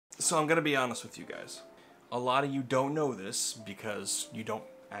So I'm gonna be honest with you guys. A lot of you don't know this because you don't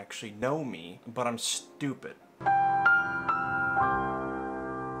actually know me, but I'm stupid.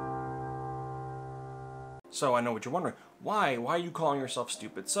 So I know what you're wondering. Why? Why are you calling yourself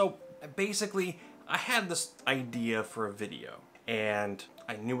stupid? So basically, I had this idea for a video, and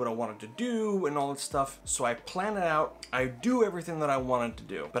I knew what I wanted to do and all that stuff, so I planned it out. I do everything that I wanted to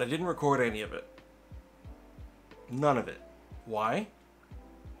do, but I didn't record any of it. None of it. Why?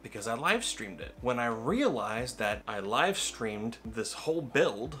 Because I live streamed it. When I realized that I live streamed this whole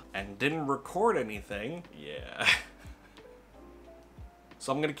build and didn't record anything, yeah.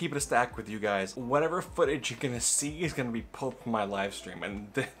 So I'm gonna keep it a stack with you guys. Whatever footage you're gonna see is gonna be pulled from my live stream,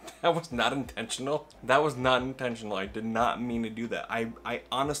 and that was not intentional. That was not intentional. I did not mean to do that. I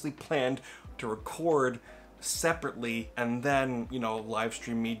honestly planned to record separately and then, you know, live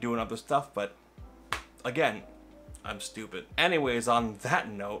stream me doing other stuff, but again, I'm stupid. Anyways, on that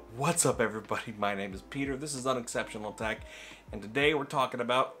note, what's up everybody? My name is Peter, this is Unexceptional Tech, and today we're talking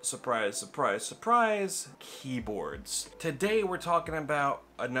about, surprise, surprise, surprise, keyboards. Today we're talking about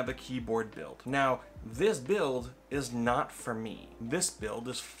another keyboard build. Now, this build is not for me. This build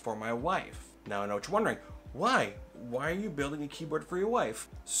is for my wife. Now I know what you're wondering, why? Why are you building a keyboard for your wife?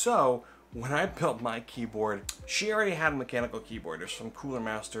 So, when I built my keyboard, she already had a mechanical keyboard. There's some Cooler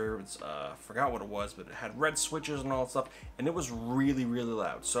Master, forgot what it was, but it had red switches and all that stuff, and it was really, really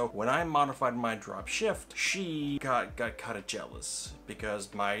loud. So when I modified my drop shift, she got kind of jealous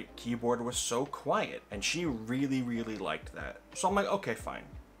because my keyboard was so quiet, and she really, really liked that. So I'm like, okay, fine.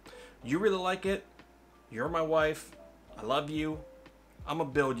 You really like it, you're my wife, I love you, I'm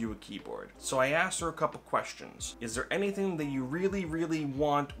gonna build you a keyboard. So I asked her a couple questions. Is there anything that you really, really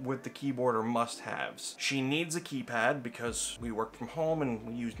want with the keyboard or must-haves? She needs a keypad because we work from home and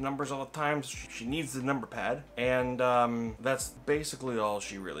we use numbers all the time, so she needs the number pad. And that's basically all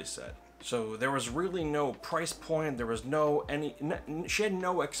she really said. So there was really no price point, there was she had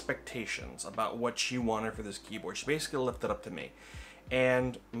no expectations about what she wanted for this keyboard. She basically left it up to me.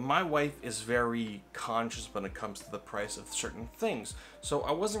 And my wife is very conscious when it comes to the price of certain things. So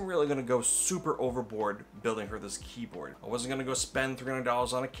I wasn't really gonna go super overboard building her this keyboard. I wasn't gonna go spend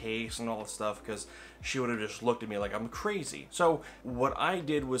 $300 on a case and all that stuff because she would have just looked at me like I'm crazy. So what I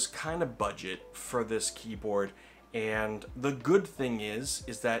did was kind of budget for this keyboard. And the good thing is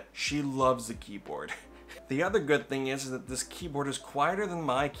that she loves the keyboard. The other good thing is that this keyboard is quieter than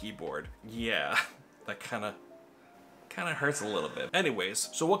my keyboard. Yeah, that kind of hurts a little bit. Anyways,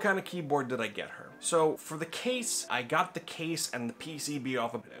 so what kind of keyboard did I get her? So for the case, I got the case and the PCB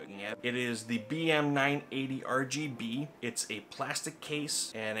off of it. It is the BM980 RGB. It's a plastic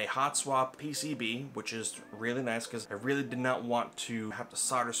case and a hot swap PCB, which is really nice because I really did not want to have to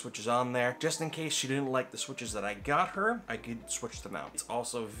solder switches on there. Just in case she didn't like the switches that I got her, I could switch them out. It's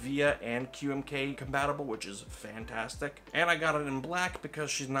also VIA and QMK compatible, which is fantastic. And I got it in black because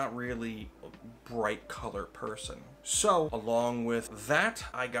she's not really a bright color person. So, along with that,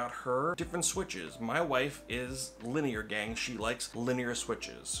 I got her different switches. My wife is linear gang. She likes linear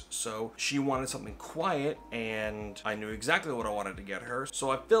switches. So, she wanted something quiet, and I knew exactly what I wanted to get her.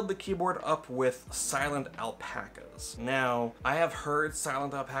 So, I filled the keyboard up with silent alpacas. Now, I have heard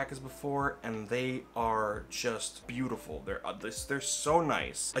silent alpacas before, and they are just beautiful. They're so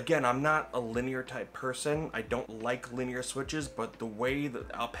nice. Again, I'm not a linear type person. I don't like linear switches, but the way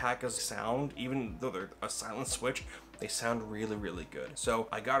that alpacas sound, even though they're a silent switch, they sound really, really good. So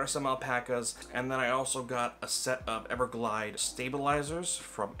I got her some alpacas, and then I also got a set of Everglide stabilizers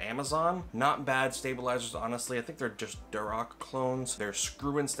from Amazon. Not bad stabilizers, honestly. I think they're just Duroc clones. They're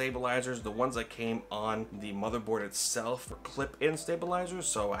screw-in stabilizers. The ones that came on the motherboard itself were clip-in stabilizers,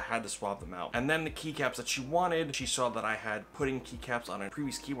 so I had to swap them out. And then the keycaps that she wanted, she saw that I had put in keycaps on a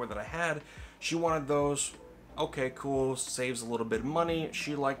previous keyboard that I had. She wanted those. Okay, cool, saves a little bit of money.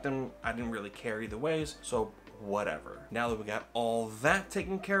 She liked them. I didn't really care either ways, so whatever. Now that we got all that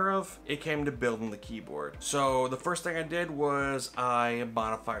taken care of, it came to building the keyboard. So the first thing I did was I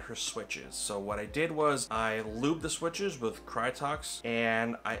modified her switches. So what I did was I lubed the switches with Krytox,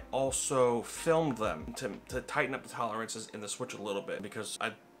 and I also filmed them to tighten up the tolerances in the switch a little bit, because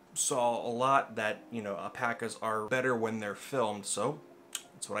I saw a lot that, you know, alpacas are better when they're filmed, so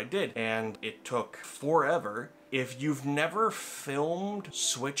that's what I did. And it took forever. If you've never filmed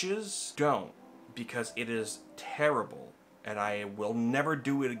switches, don't, because it is terrible, and I will never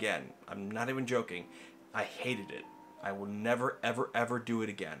do it again. I'm not even joking. I hated it. I will never, ever, ever do it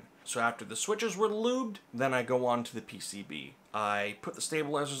again. So after the switches were lubed, then I go on to the PCB. I put the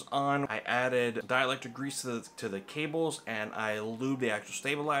stabilizers on, I added dielectric grease to the cables, and I lubed the actual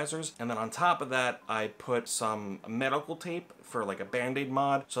stabilizers. And then on top of that, I put some medical tape for like a Band-Aid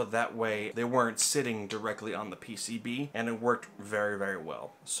mod, so that way they weren't sitting directly on the PCB, and it worked very, very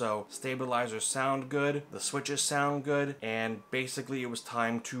well. So stabilizers sound good, the switches sound good, and basically it was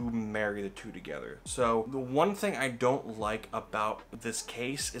time to marry the two together. So the one thing I don't like about this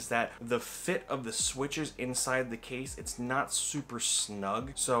case is that the fit of the switches inside the case, it's not super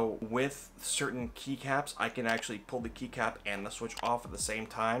snug. So with certain keycaps, I can actually pull the keycap and the switch off at the same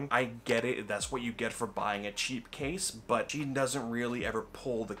time. I get it, that's what you get for buying a cheap case, but she doesn't really ever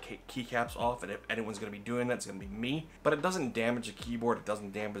pull the keycaps off, and if anyone's gonna be doing that, it's gonna be me. But it doesn't damage the keyboard, it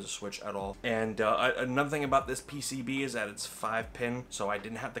doesn't damage the switch at all. And another thing about this PCB is that it's 5-pin, so I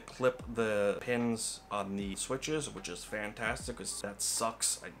didn't have to clip the pins on the switches, which is fantastic because that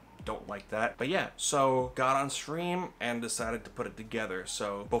sucks. I don't like that. But yeah, so got on stream and decided to put it together.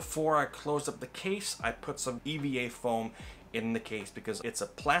 So before I closed up the case, I put some EVA foam in the case because it's a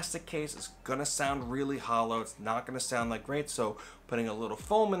plastic case. It's gonna sound really hollow. It's not gonna sound like great. So putting a little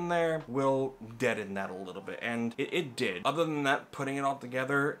foam in there will deaden that a little bit, and it did. Other than that, putting it all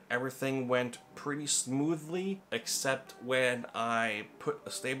together, everything went pretty smoothly, except when I put a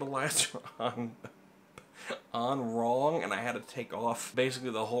stabilizer on wrong, and I had to take off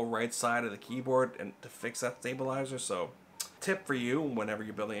basically the whole right side of the keyboard and to fix that stabilizer. So tip for you, whenever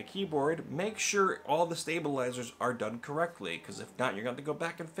you're building a keyboard, make sure all the stabilizers are done correctly, because if not, you're going to have to go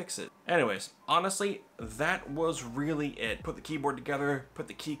back and fix it. Anyways, honestly, that was really it. Put the keyboard together, put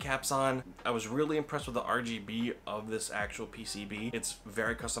the keycaps on. I was really impressed with the RGB of this actual PCB. It's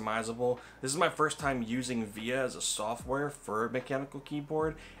very customizable. This is my first time using VIA as a software for a mechanical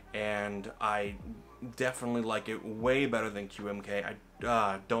keyboard, and I definitely like it way better than QMK.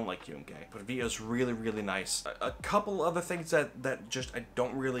 I don't like QMK, but VIA is really, really nice. A couple other things that just I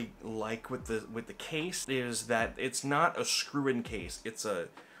don't really like with the case is that it's not a screw-in case. It's a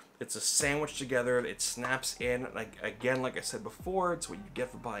sandwich together. It snaps in. Like again, like I said before, it's what you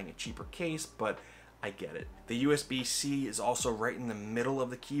get for buying a cheaper case, but I get it. The USB-C is also right in the middle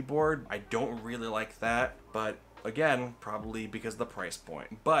of the keyboard. I don't really like that, but again, probably because of the price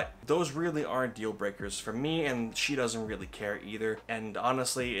point. But those really aren't deal breakers for me, and she doesn't really care either. And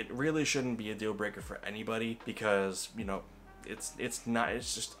honestly, it really shouldn't be a deal breaker for anybody because, you know, it's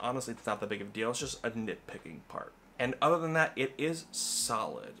just honestly, it's not that big of a deal. It's just a nitpicking part. And other than that, it is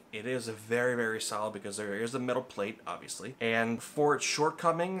solid. It is very, very solid because there is a metal plate, obviously. And for its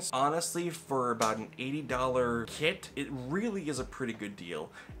shortcomings, honestly, for about an $80 kit, it really is a pretty good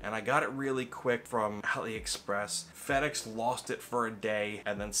deal. And I got it really quick from AliExpress. FedEx lost it for a day,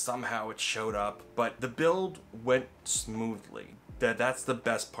 and then somehow it showed up. But the build went smoothly. That's the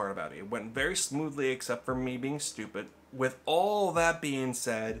best part about it. It went very smoothly, except for me being stupid. With all that being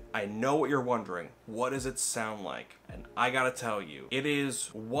said, I know what you're wondering. What does it sound like? And I gotta tell you, it is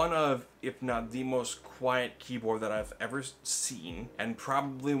one of, if not the most quiet keyboard that I've ever seen, and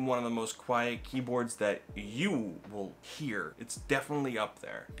probably one of the most quiet keyboards that you will hear. It's definitely up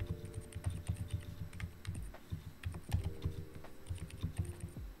there.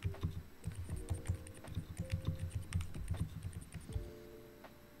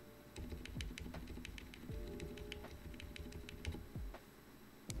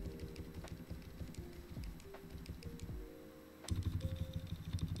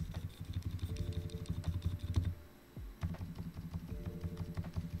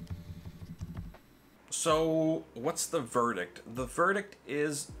 So what's the verdict? The verdict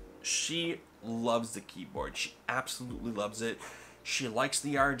is she loves the keyboard. She absolutely loves it. She likes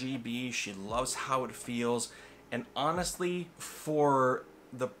the RGB. She loves how it feels. And honestly, for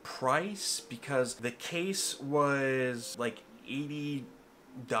the price, because the case was like $80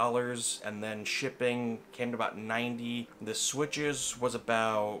 and then shipping came to about $90. The switches was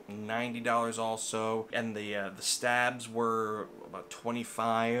about $90 also, and the stabs were about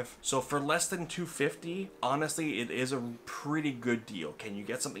 $25. So for less than $250, honestly, it is a pretty good deal. Can you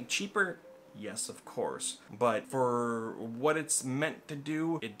get something cheaper? Yes, of course. But for what it's meant to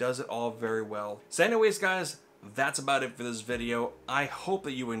do, it does it all very well. So anyways, guys, that's about it for this video. I hope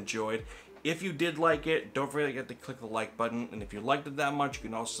that you enjoyed. If you did like it, don't forget to click the like button, and if you liked it that much, you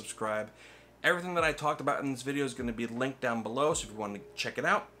can also subscribe. Everything that I talked about in this video is going to be linked down below, so if you want to check it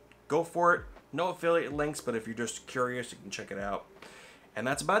out, go for it. No affiliate links, but if you're just curious, you can check it out. And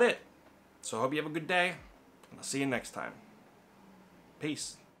that's about it. So I hope you have a good day, and I'll see you next time.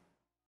 Peace.